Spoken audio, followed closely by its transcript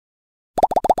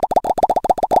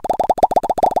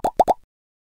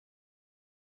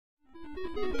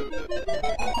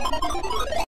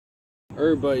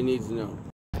Everybody needs to know.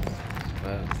 It's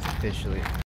officially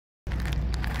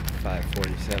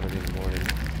 5:47 in the morning.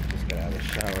 Just got out of the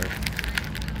shower.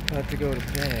 About to go to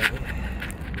bed.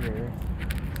 Here.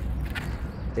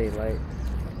 Daylight.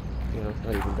 You know,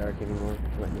 not even dark anymore.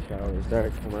 Went in the shower, it was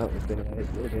dark. Come out, it's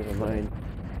daylight. Never mind.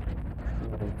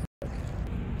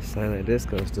 Silent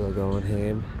disco still going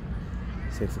ham.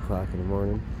 6 o'clock in the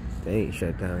morning. They ain't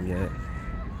shut down yet.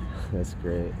 That's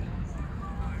great.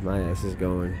 My ass is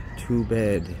going to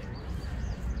bed.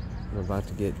 I'm about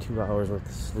to get 2 hours worth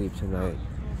of sleep tonight.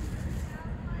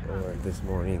 Or this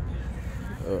morning.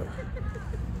 Ugh.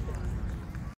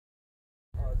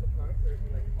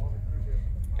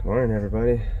 Good morning,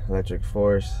 everybody. Electric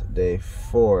Force day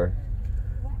 4.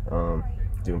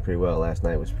 Doing pretty well. Last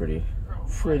night was pretty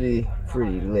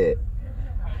lit.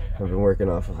 I've been working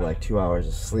off of like 2 hours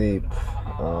of sleep.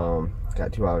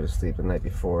 Got 2 hours of sleep the night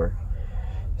before,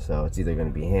 so it's either going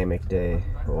to be hammock day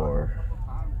or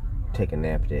take a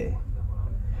nap day.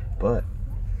 But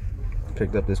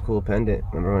picked up this cool pendant.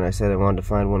 Remember when I said I wanted to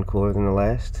find one cooler than the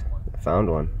last? I found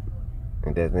one.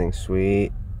 Ain't that thing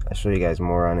sweet? I'll show you guys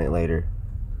more on it later.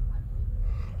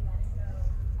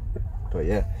 But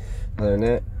yeah, other than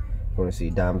that, going to see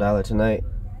Dom Dollar tonight.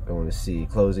 Going to see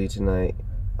Closey tonight.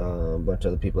 A bunch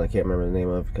of other people I can't remember the name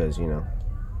of because, you know,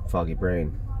 foggy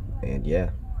brain. And yeah,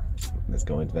 let's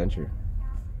go adventure.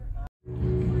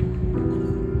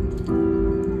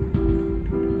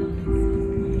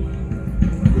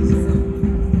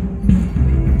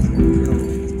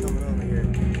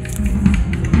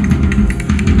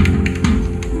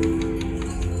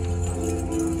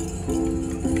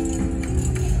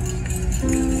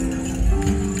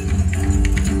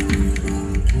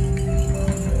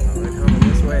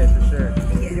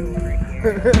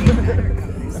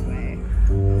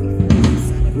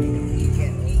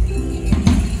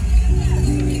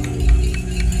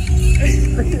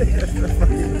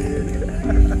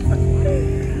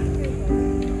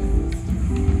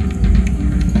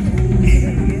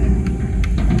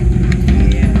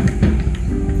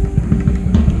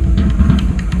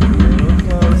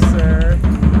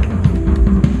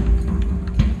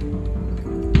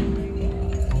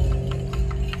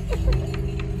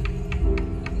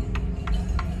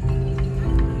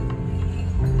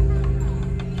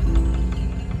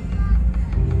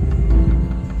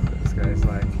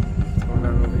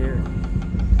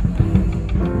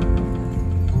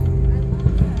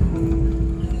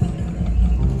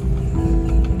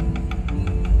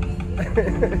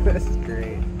 That's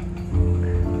great.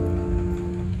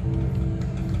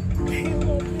 I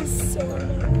love this so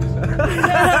much.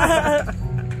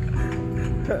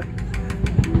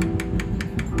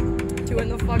 Doing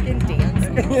the fucking dance.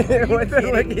 What the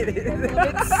fuck it is? I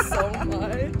love it so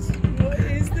much. What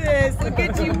is this? Look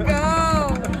at you go.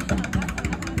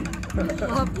 I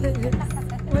love this.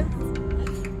 What?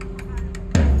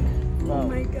 Wow. Oh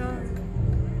my god.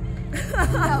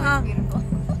 That was beautiful.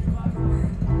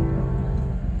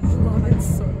 Love it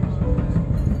so much.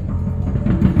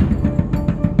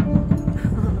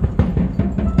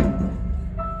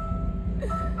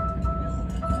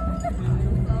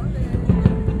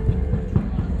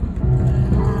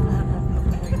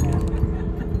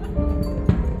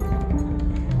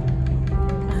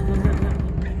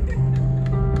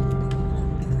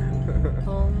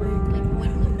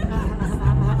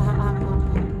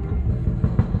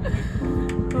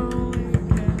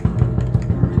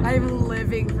 I'm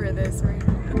living for this right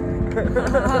now.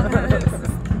 This is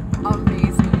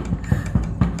amazing.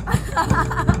 I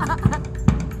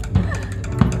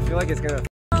feel like it's gonna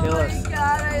kill us.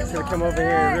 God, It's gonna come over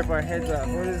here and rip our heads off.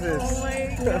 What is this? Oh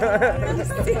my god.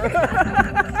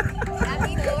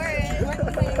 Happy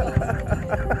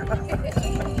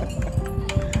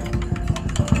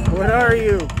What are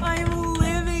you? I'm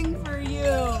living for you.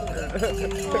 Oh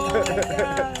my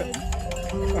god.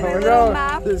 Oh no,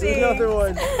 there's another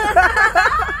one.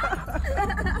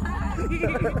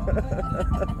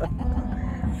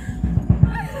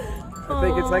 I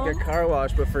think it's like a car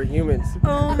wash, but for humans.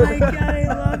 Oh my god, I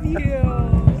love you.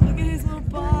 Look at his little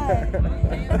butt.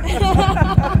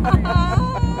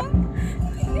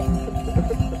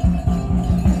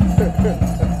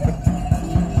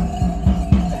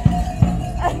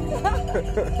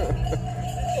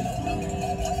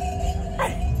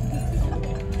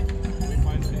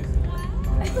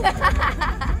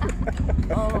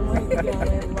 Oh my god,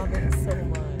 I love it so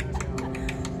much.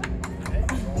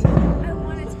 I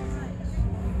wanted to try.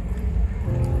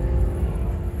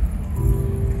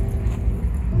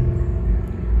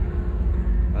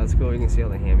 That's cool. You can see all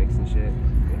the hammocks and shit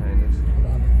behind us.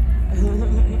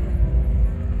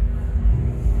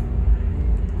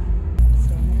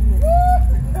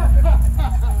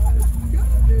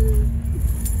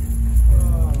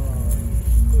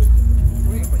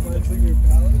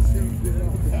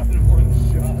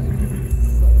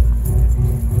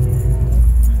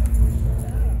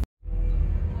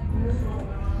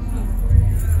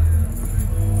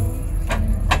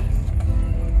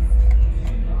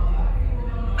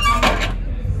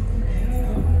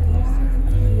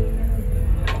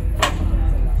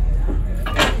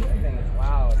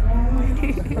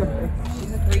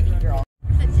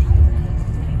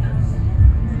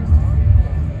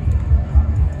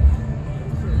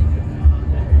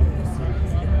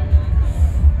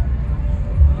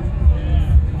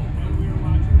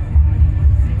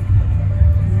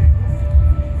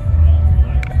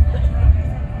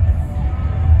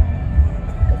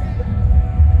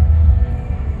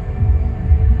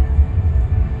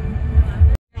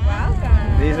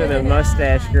 the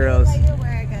mustache girls. You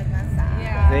wear a good mustache.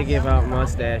 Yeah. They give out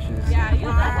mustaches. Yeah, you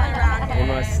have one around They here.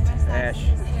 mustache.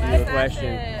 You a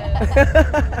question.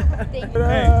 Thank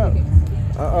Hey.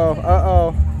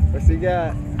 Uh-oh. What's he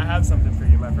got? I have something for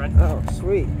you, my friend. Oh,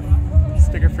 sweet.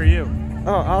 Sticker for you.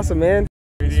 Oh, awesome, man.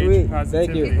 Radiate Sweet. Thank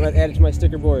positivity. you. I'm going to add it to my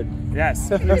sticker board. Yes,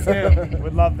 please do.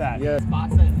 Would love that. Yeah.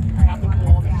 Spots that have to pull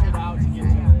all the shit out to get to.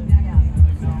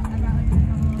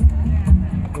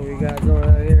 What we got going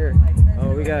on here?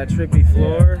 Oh, we got a trippy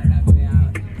floor.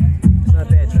 It's not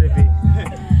that trippy.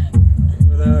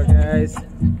 What up, guys?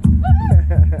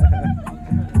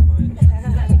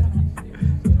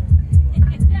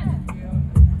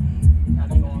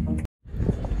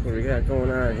 What we got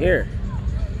going on here?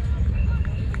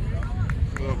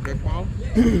 Little kickball.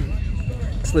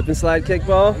 Slip and slide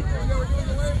kickball.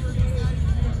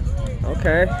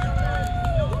 Okay.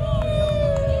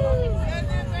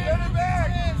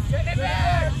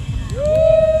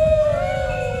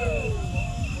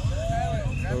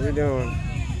 What are we doing?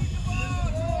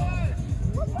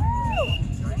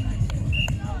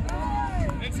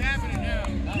 It's happening now.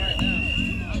 Not right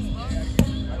now.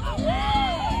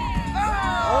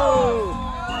 Oh!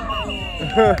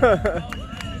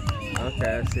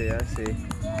 Okay, I see.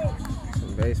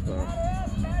 Some baseball.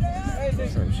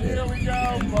 Some shit. Here we go,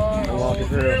 I'm buttholes. walking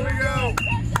through. Here we go.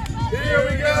 Here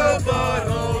we go,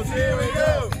 buttholes. Here we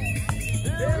go.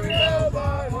 Here we go,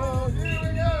 buttholes. Here we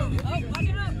go.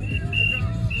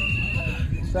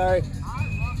 Sorry.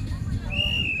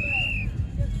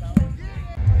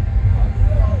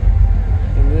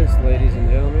 And this, ladies and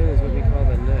gentlemen, is what we call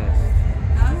the nest.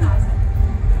 That was awesome.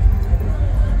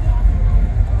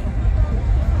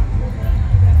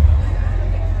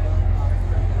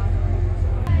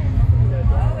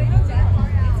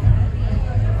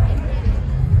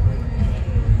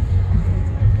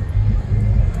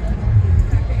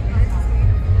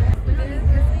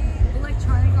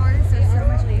 Electronic artists are so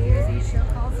much easier to show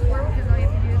calls for because all you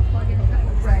have to do is plug in a couple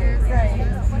of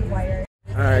wires.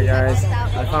 Alright, guys,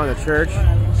 I found a church.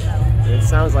 It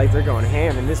sounds like they're going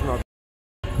ham in this mother.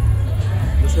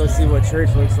 Let's go see what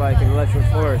church looks like in Electric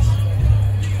Forest.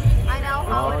 I know.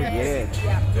 Oh, yeah.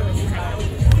 Yeah,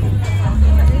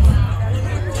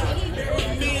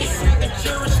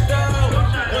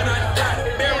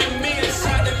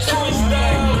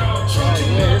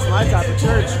 this is my type of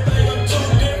church.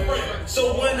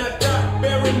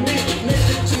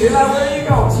 Where you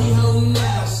going?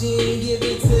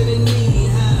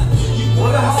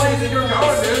 Where the hell do you think you're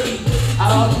going, dude? I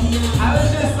was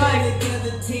just like,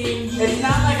 it's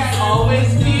not like I always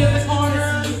be in the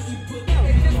corner.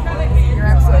 You're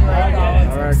absolutely right.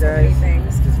 Alright,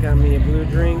 guys, just got me a blue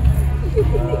drink.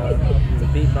 The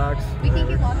beatbox. We can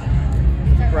keep walking.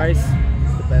 Price,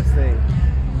 it's the best thing.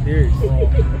 Cheers.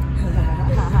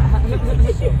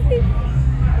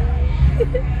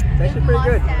 It's actually pretty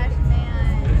good. Mustache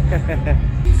man.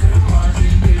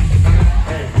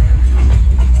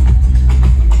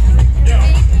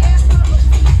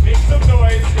 Make some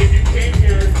noise if you came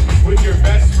here with your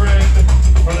best friend,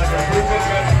 or like a group of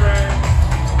best friends,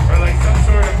 or like some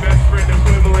sort of best friend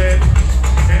equivalent,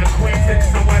 an acquaintance,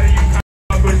 somebody you come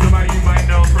up with, somebody you might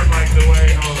know from like the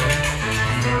way home.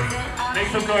 Make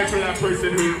some noise for that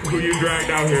person who you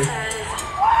dragged out here.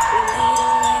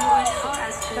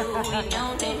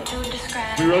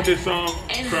 We wrote this song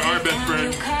for our best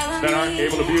friends that aren't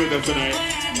able to be with us tonight.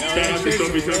 Shout out to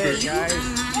Sophie Tucker. Guys,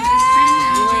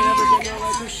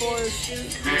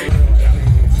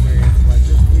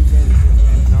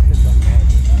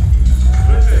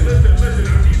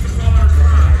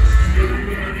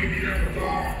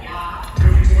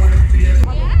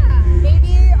 Yeah,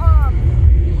 maybe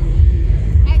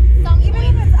at some even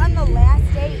if it's on the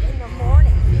last day in the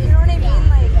morning, you know what I mean?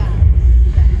 Like,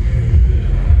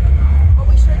 but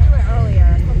we should do it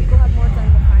earlier so people have more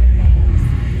time to find things.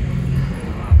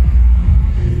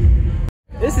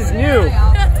 this is new.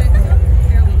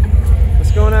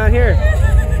 What's going on here?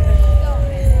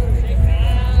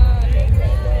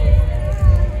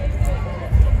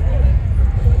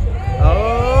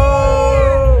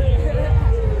 Oh!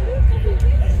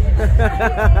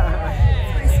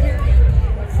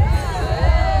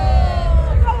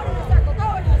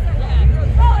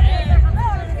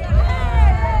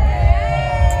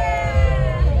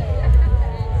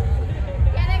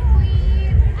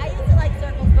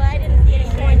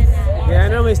 Yeah, I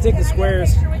normally stick to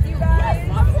squares.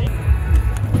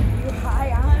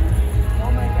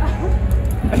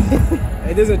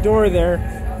 Hey, there's a door there.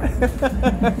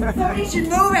 Somebody should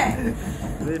move it.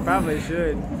 They probably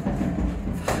should.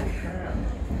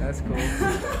 That's cool.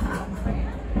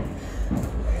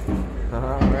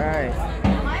 All right.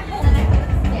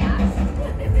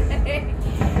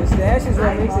 dash is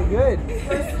what makes it good.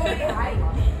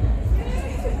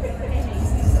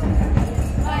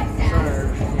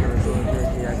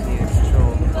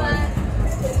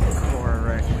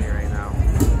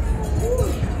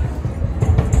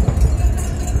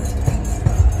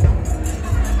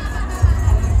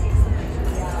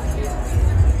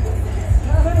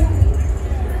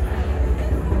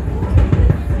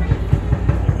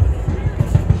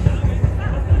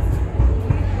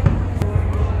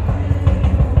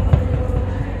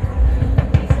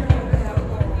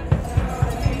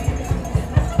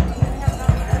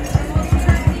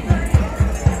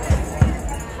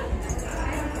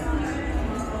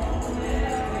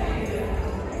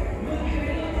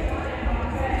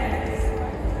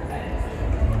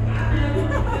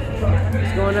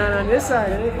 What's going on this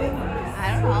side? Anything?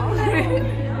 I don't know.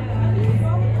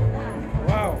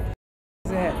 Wow.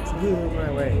 What's that? It's blue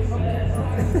my way.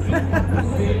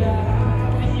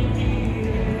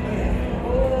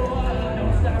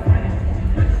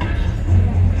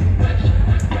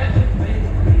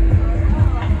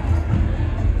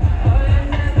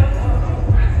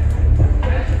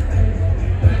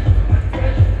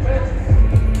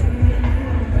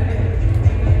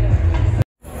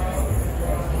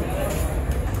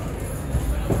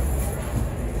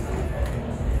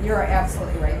 You're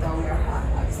absolutely right, though. We're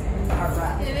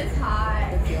hot. It is hot.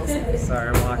 It feels good. Sorry,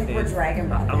 I'm locked in. We're dragging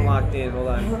by. I'm locked in. Hold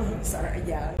on. Sorry,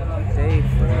 yeah. Day 4.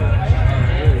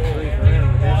 Really sweet for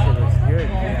them, but that shit looks good.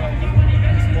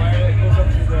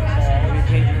 I'll be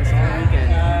painting this all weekend.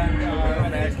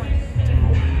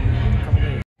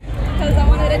 Because I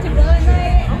wanted it to blow at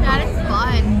night. That is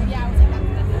fun. Yeah, I was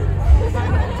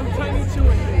like, Some tiny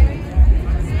chewing thing.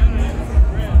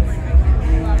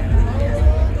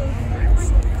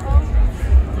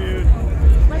 Dude.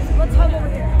 let's hug over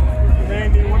here.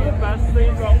 Randy, one of the best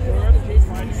things about Florida is just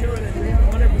find show and agree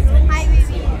 100%. Hi,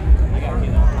 baby.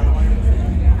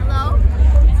 Hello?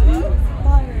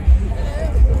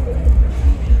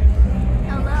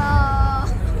 Hello.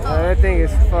 Oh, that thing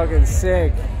is fucking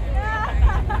sick. Sorry,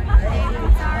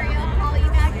 I'll call you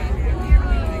back if you hear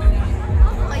me.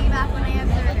 I'll call you back when I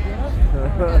answer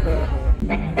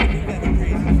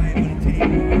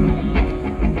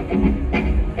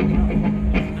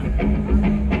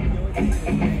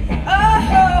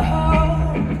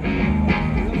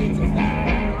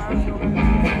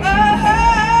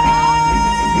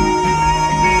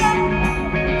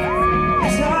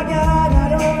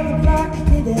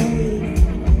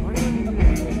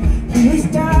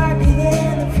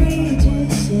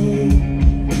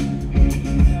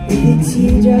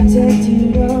Teardrop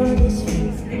tattooed on his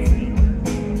face,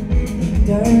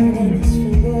 dirt in his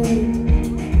finger.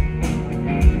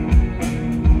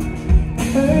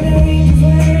 Heard angels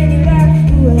when he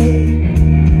laughed away.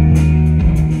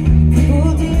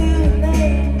 People do and they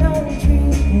know the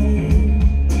truth.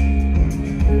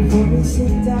 Women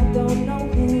sit down.